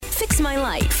Fix My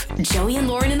Life. Joey and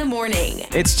Lauren in the morning.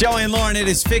 It's Joey and Lauren. It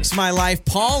is Fix My Life.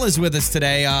 Paul is with us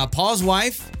today. Paul's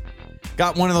wife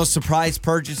got one of those surprise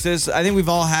purchases. I think we've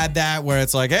all had that where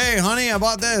it's like, hey, honey, I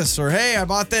bought this, or hey, I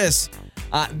bought this.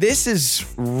 This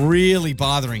is really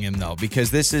bothering him, though, because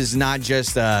this is not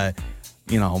just,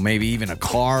 maybe even a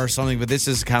car or something, but this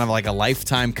is kind of like a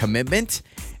lifetime commitment.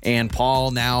 And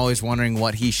Paul now is wondering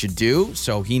what he should do,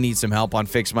 so he needs some help on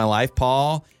Fix My Life.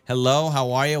 Paul, hello,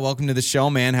 how are you? Welcome to the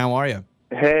show, man. How are you?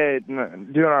 Hey, doing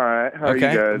all right. How are you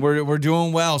guys? We're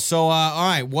doing well. So, all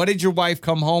right, what did your wife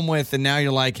come home with, and now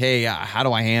you're like, hey, how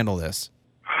do I handle this?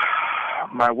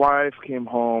 My wife came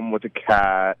home with a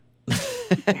cat.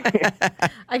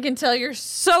 I can tell you're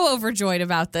so overjoyed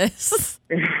about this.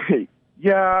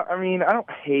 Yeah, I mean, I don't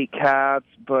hate cats,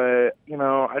 but,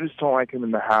 I just don't like them in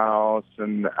the house,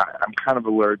 and I'm kind of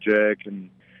allergic,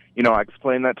 and, I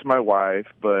explained that to my wife,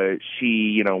 but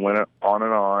she, went on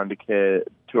and on to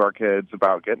our kids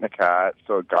about getting a cat,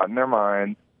 so it got in their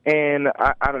mind, and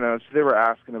I don't know, so they were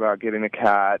asking about getting a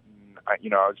cat,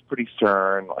 and, I was pretty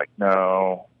stern, like,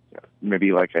 no,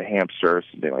 maybe like a hamster or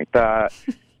something like that,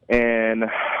 and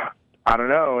I don't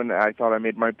know, and I thought I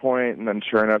made my point, and then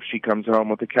sure enough, she comes home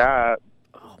with a cat.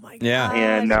 Oh my God. Yeah.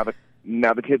 And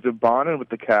now the kids have bonded with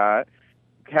the cat.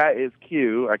 The cat is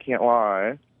cute, I can't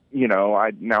lie.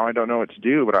 I don't know what to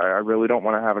do, but I really don't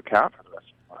want to have a cat for the rest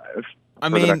of my life.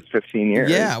 For the next 15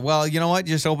 years. Yeah, well, you know what?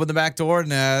 Just open the back door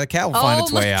and the cat will find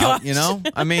its way out,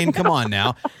 I mean, come on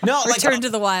now. No, Return to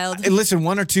the wild. Listen,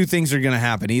 one or two things are going to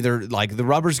happen. Either, like, the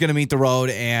rubber's going to meet the road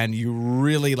and you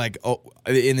really,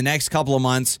 in the next couple of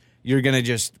months, you're going to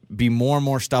just be more and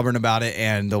more stubborn about it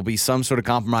and there'll be some sort of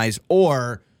compromise.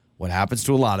 Or what happens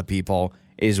to a lot of people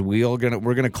is we're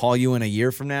going to call you in a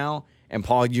year from now, and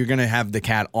Paul, you're going to have the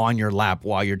cat on your lap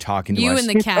while you're talking to us. You and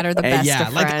the cat are the best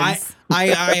of friends. I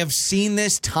have seen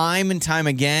this time and time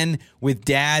again with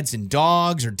dads and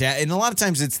dogs, and a lot of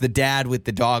times it's the dad with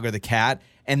the dog or the cat,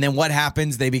 and then what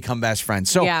happens? They become best friends.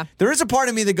 So there is a part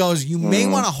of me that goes, you may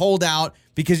want to hold out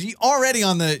because you already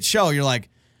on the show, you're like,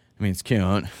 I mean, it's cute,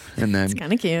 and then it's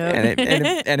kind of cute,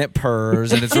 and it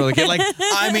purrs, and it's really cute. Like,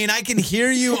 I mean, I can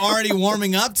hear you already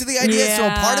warming up to the idea. Yeah. So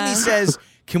a part of me says,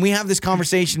 can we have this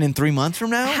conversation in 3 months from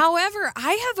now? However,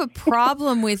 I have a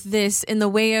problem with this in the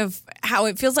way of how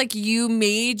it feels like you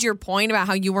made your point about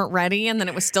how you weren't ready, and then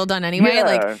it was still done anyway.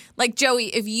 Yeah. Like Joey,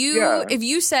 if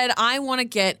you said I want to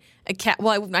get a cat,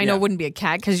 well, I know it wouldn't be a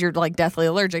cat because you're like deathly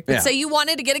allergic, but say you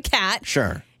wanted to get a cat,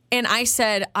 sure. And I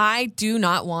said, I do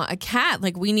not want a cat.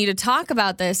 Like, we need to talk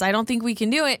about this. I don't think we can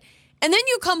do it. And then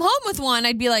you come home with one.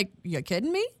 I'd be like, you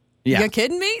kidding me? Yeah. You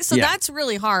kidding me? So that's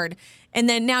really hard. And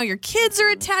then now your kids are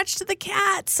attached to the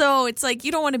cat. So it's like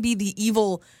you don't want to be the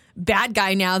evil bad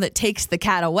guy now that takes the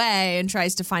cat away and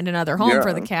tries to find another home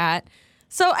for the cat.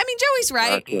 So, I mean, Joey's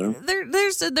right.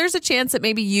 Okay. There's a chance that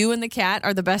maybe you and the cat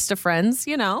are the best of friends,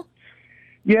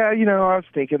 Yeah, I was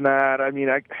thinking that. I mean,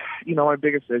 my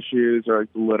biggest issues are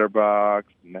like the litter box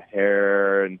and the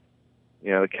hair and,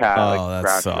 the cat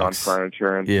scratches on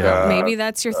furniture and stuff. Maybe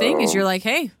that's your thing is you're like,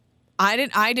 hey,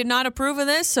 I did not approve of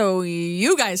this, so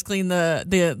you guys clean the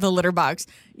litter box.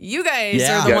 You guys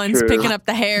are the ones picking up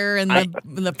the hair and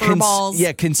the fur balls.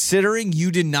 Yeah, considering you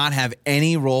did not have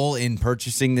any role in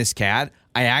purchasing this cat,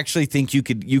 I actually think you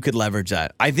could leverage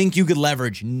that. I think you could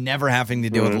leverage never having to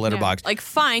deal with the litter box. Like,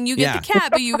 fine, you get the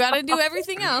cat, but you got to do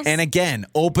everything else. And again,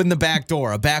 open the back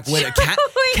door, a back window.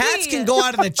 Cats can go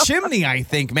out of the chimney, I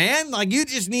think, man. Like, you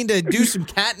just need to do some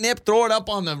catnip, throw it up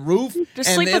on the roof, just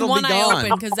and sleep with it'll one be eye gone.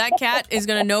 open because that cat is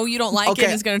going to know you don't like it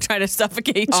and is going to try to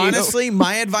suffocate you. Honestly,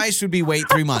 my advice would be wait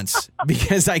 3 months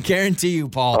because I guarantee you,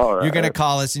 Paul, you're going to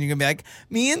call us and you're going to be like,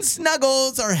 me and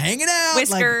Snuggles are hanging out.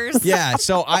 Whiskers.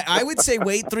 So I would say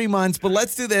wait 3 months. But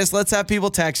let's do this. Let's have people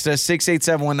text us,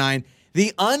 68719.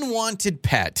 The unwanted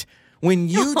pet. When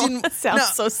you didn't... That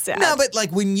sounds so sad. No, but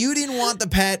like when you didn't want the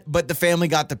pet, but the family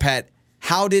got the pet,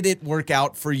 how did it work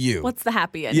out for you? What's the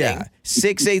happy ending? Yeah.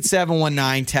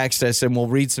 68719, text us, and we'll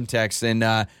read some texts, and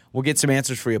we'll get some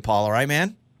answers for you, Paul. All right,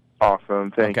 man?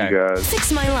 Awesome. Thank you, guys.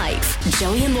 Fix My Life.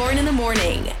 Joey and Lauren in the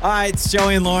morning. All right, it's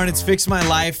Joey and Lauren. It's Fix My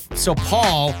Life. So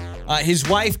Paul, his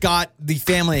wife got the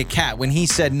family a cat when he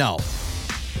said no.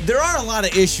 There are a lot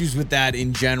of issues with that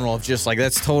in general, of just like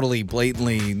that's totally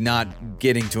blatantly not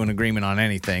getting to an agreement on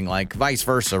anything, like vice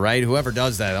versa, right? Whoever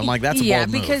does that, I'm like, that's a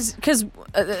bold move. because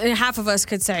half of us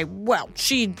could say, well,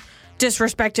 she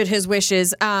disrespected his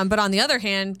wishes. But on the other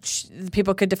hand,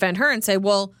 people could defend her and say,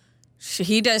 well,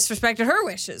 he disrespected her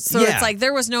wishes. So Yeah. it's like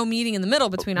there was no meeting in the middle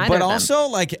between either But of them. also,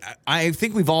 like, I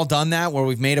think we've all done that where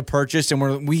we've made a purchase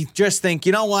and we just think,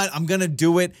 you know what, I'm going to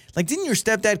do it. Like, didn't your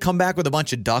stepdad come back with a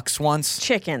bunch of ducks once?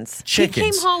 Chickens. Chickens.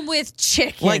 He came home with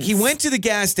chickens. Like, he went to the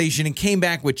gas station and came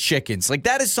back with chickens. Like,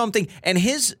 that is something. And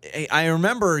I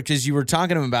remember, because you were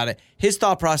talking to him about it, his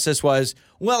thought process was,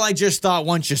 well, I just thought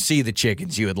once you see the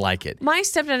chickens, you would like it. My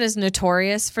stepdad is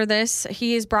notorious for this.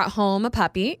 He has brought home a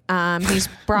puppy. He's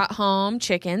brought home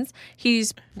chickens.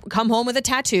 He's come home with a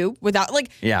tattoo without,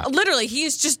 literally,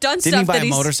 he's just done Didn't stuff he buy that a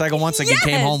motorcycle once? Like, Yes! he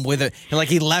came home with it. Like,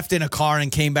 he left in a car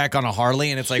and came back on a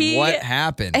Harley, and it's like, what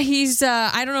happened? He's,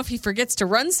 I don't know if he forgets to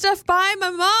run stuff by my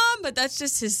mom, but that's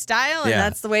just his style, and Yeah.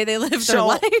 that's the way they live their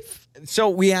life. So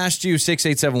we asked you,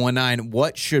 68719,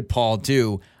 what should Paul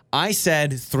do? I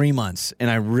said 3 months, and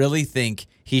I really think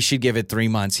he should give it 3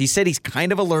 months. He said he's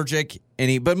kind of allergic,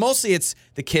 but mostly it's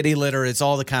the kitty litter. It's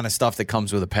all the kind of stuff that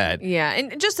comes with a pet. Yeah,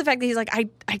 and just the fact that he's like,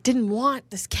 I didn't want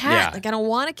this cat. Yeah. Like, I don't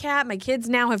want a cat. My kids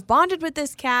now have bonded with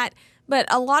this cat. But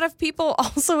a lot of people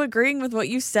also agreeing with what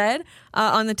you said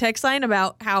on the text line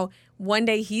about how one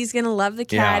day he's going to love the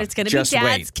cat. Yeah, It's going to be just Dad's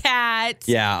wait. cat.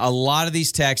 Yeah, a lot of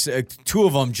these texts, two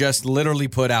of them just literally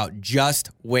put out, just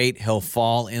wait, he'll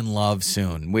fall in love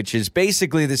soon, which is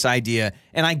basically this idea,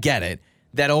 and I get it,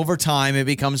 that over time it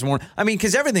becomes more,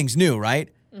 because everything's new, right?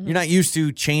 Mm-hmm. You're not used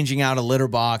to changing out a litter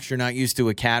box. You're not used to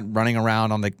a cat running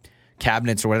around on the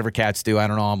cabinets or whatever cats do. I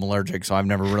don't know. I'm allergic, so I've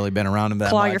never really been around them that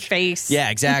Claw much. your face.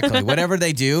 Yeah, exactly. Whatever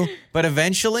they do. But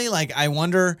eventually, I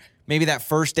wonder, maybe that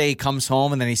first day he comes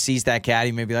home and then he sees that cat,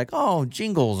 he may be like, oh,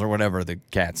 Jingles or whatever the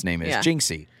cat's name is. Yeah.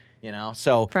 Jinxie.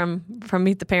 So From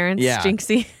Meet the Parents, yeah.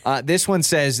 Jinxie. This one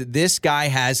says this guy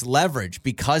has leverage.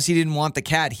 Because he didn't want the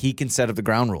cat, he can set up the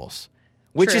ground rules,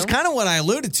 which True. is kind of what I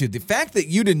alluded to. The fact that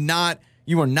you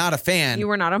were not a fan. You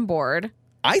were not on board.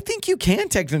 I think you can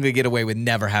technically get away with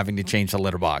never having to change the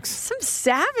litter box. Some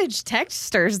savage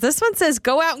texters. This one says,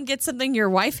 go out and get something your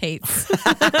wife hates.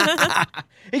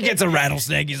 He gets a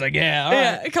rattlesnake. He's like, yeah, all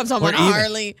right. It comes home We're on a even.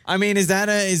 Harley. Is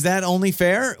that only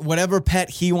fair? Whatever pet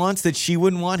he wants that she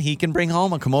wouldn't want, he can bring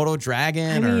home a Komodo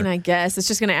dragon. I guess it's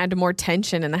just going to add to more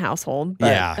tension in the household. But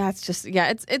Yeah. that's just,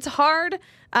 it's hard.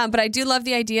 But I do love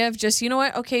the idea of just, you know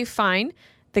what? Okay, fine.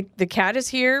 The cat is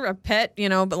here, a pet, but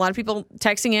a lot of people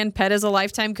texting in, pet is a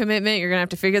lifetime commitment. You're going to have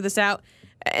to figure this out.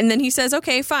 And then he says,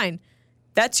 okay, fine.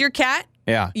 That's your cat.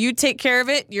 Yeah. You take care of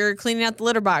it. You're cleaning out the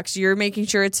litter box. You're making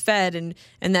sure it's fed and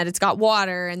that it's got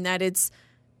water and that it's.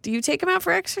 Do you take him out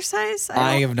for exercise?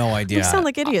 I have no idea. We sound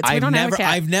like idiots. We don't have a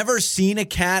cat. I've never seen a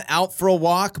cat out for a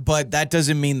walk, but that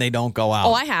doesn't mean they don't go out.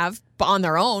 Oh, I have, but on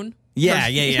their own. Yeah,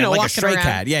 like a walking stray around.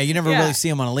 cat. Yeah, you never really see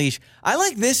them on a leash. I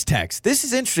like this text. This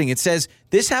is interesting. It says,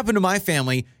 this happened to my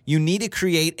family. You need to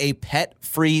create a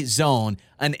pet-free zone,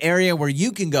 an area where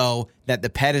you can go that the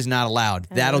pet is not allowed.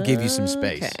 That'll give you some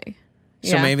space. Okay.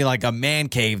 So Yeah. maybe like a man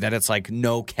cave that it's like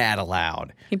no cat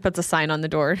allowed. He puts a sign on the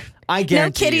door. I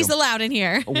guarantee No kitties you. allowed in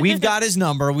here. We've got his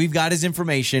number. We've got his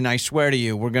information. I swear to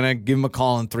you, we're going to give him a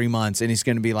call in 3 months, and he's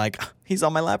going to be like, he's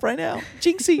on my lap right now.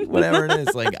 Jinxie, whatever it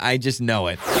is. Like, I just know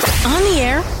it. On the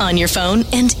air, on your phone,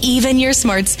 and even your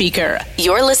smart speaker.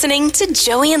 You're listening to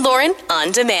Joey and Lauren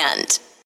on demand.